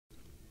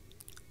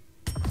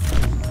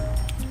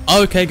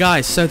Okay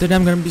guys, so today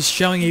I'm gonna be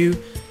showing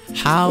you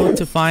how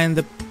to find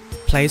the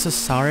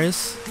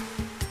Plesiosaurus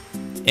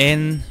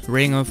in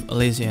Ring of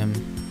Elysium.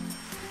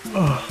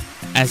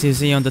 As you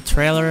see on the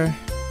trailer,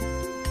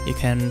 you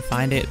can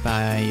find it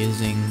by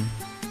using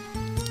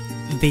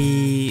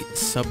the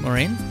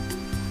submarine.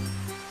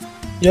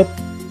 Yep.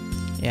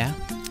 Yeah,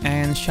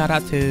 and shout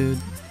out to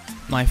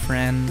my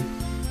friend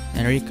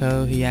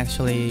Enrico. He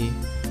actually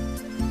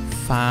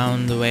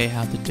found the way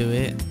how to do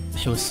it.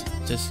 He was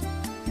just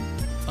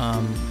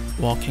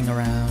walking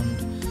around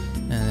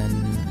and then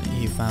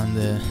he found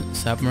the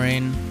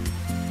submarine.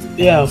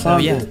 Yeah, So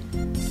yeah. it.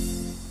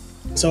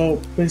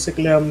 So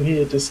basically I'm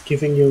here just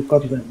giving you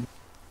content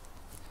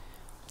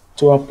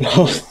to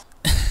upload.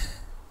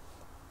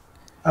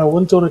 I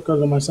want to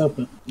record myself,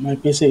 but my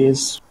PC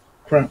is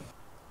crap.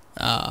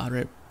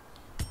 Rip.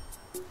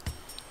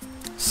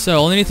 So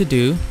all you need to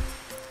do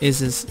is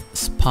just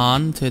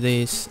spawn to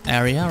this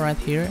area right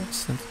here,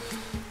 so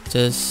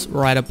just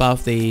right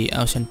above the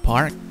ocean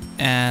park,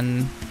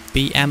 and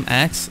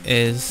BMX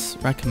is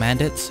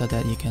recommended so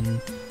that you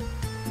can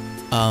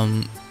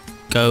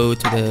go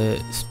to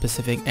the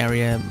specific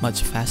area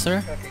much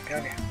faster.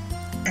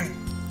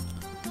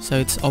 So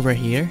it's over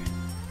here,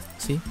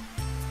 see?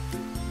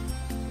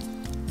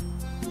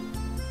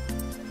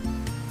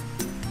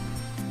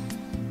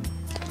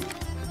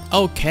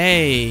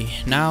 Okay,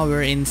 now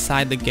we're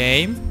inside the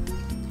game.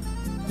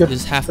 Yep, You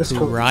just have to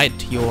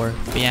ride your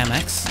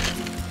BMX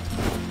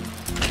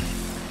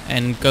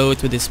and go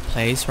to this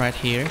place right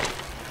here,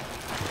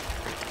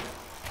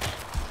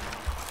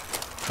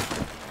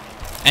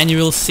 and you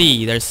will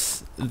see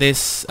there's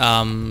this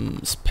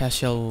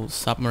special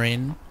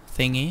submarine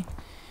thingy,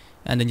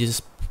 and then you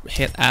just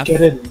hit F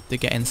to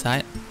get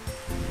inside.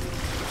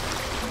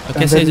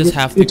 Okay, so you just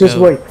have to go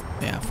wait.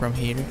 Yeah, from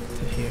here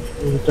to here,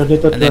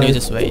 And then you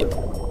just wait.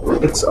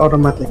 It's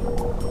automatic.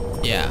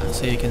 Yeah,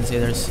 so you can see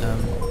there's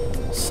some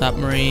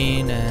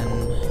submarine and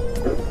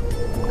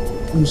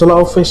There's a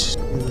lot of fish.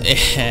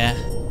 yeah,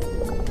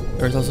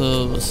 there's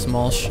also a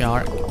small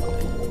shark.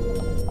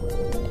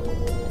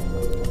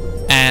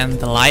 And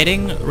the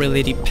lighting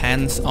really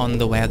depends on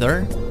the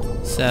weather.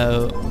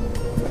 So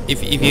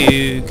if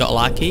you got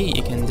lucky,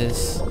 you can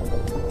just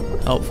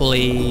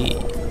hopefully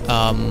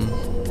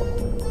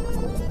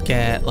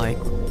get like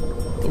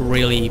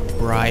really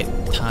bright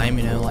time,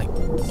 you know, like,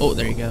 oh,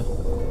 there you go,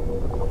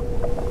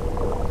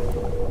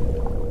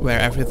 where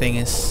everything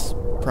is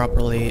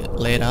properly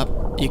lit up.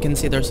 You can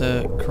see there's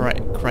a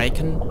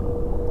Kraken,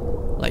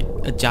 like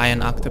a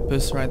giant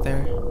octopus right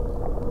there,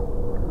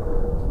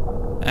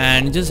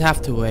 and you just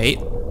have to wait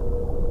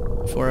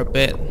for a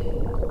bit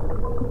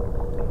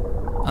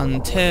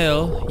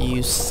until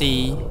you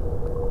see,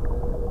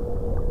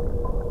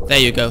 there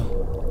you go,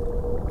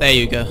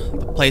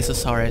 the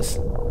Plesiosaurus.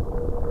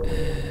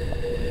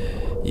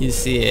 You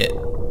see it.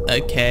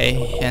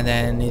 Okay, and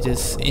then you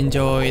just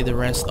enjoy the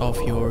rest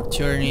of your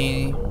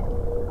journey,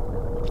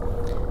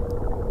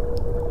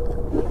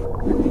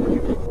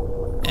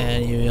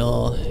 and you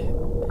will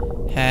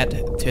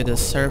head to the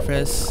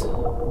surface.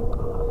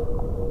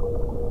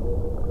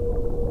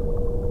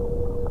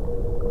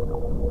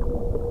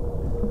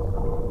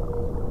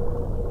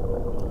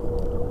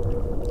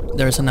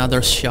 There's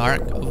another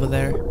shark over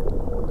there.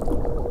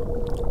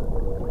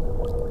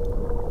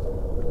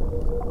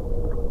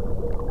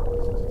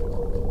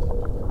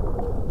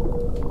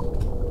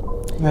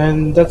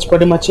 And that's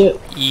pretty much it.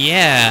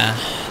 Yeah,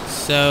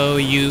 so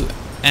you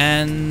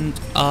end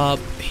up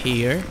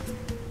here.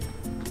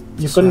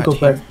 You couldn't go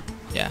back.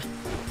 Yeah,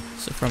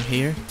 so from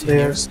here to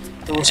There's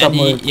here. no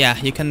submarine. Yeah,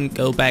 you can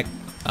go back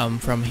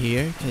from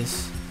here,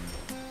 because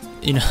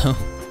you know.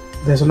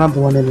 There's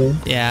another one in there.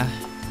 Yeah,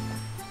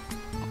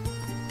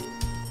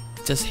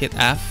 just hit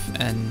F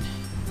and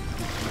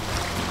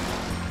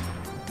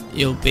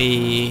you'll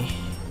be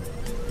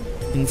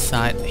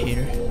inside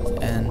here,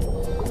 and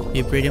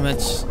you pretty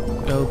much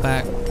go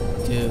back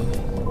to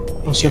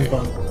Ocean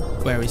Park,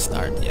 where we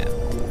start. Yeah,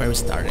 where we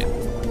started.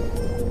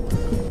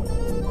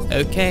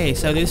 Okay,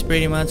 so this is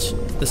pretty much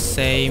the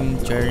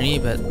same journey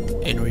but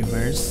in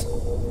reverse.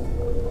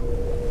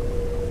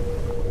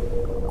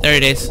 There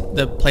it is,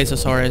 the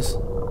Plesiosaurus.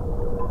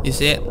 You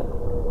see it?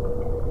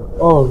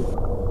 Oh,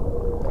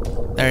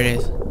 there it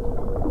is.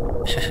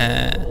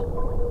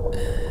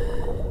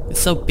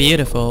 It's so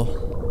beautiful.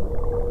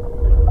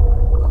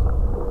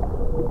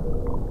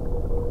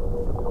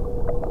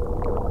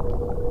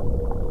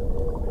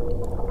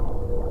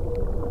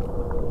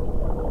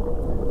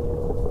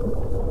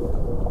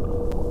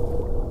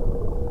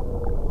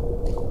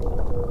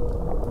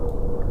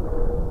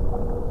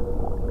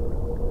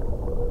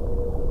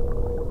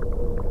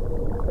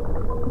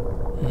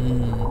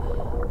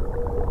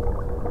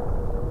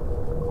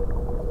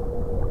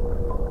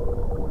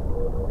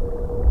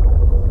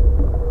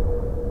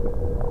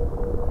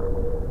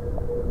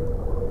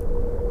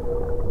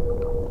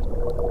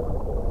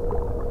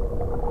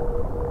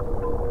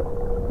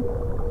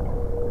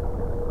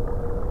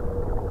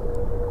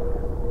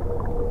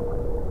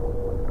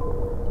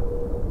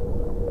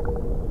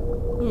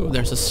 Ooh,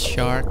 there's a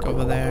shark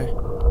over there.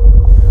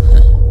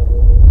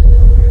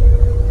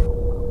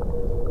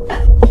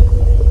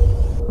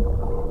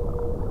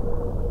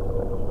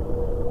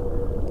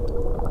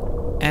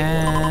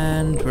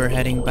 and we're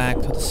heading back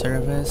to the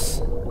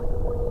surface.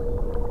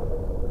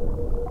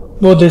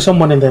 No, there's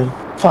someone in there.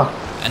 Fuck.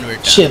 And we're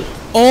done. Shit.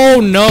 Oh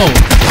no!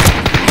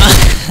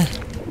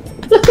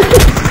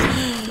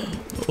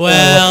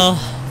 Well,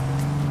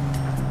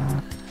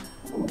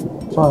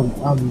 Fuck,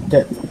 I'm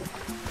dead.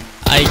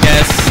 I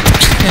guess.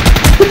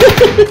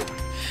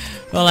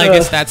 Well, I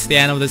guess that's the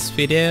end of this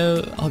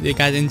video. Hope you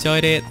guys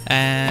enjoyed it,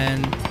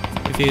 and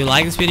if you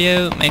like this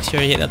video, make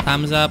sure you hit the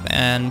thumbs up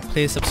and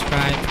please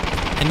subscribe,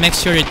 and make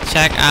sure you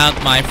check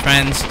out my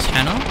friend's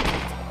channel.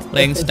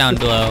 Links down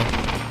below.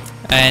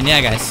 And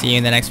yeah guys, see you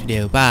in the next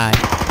video. Bye.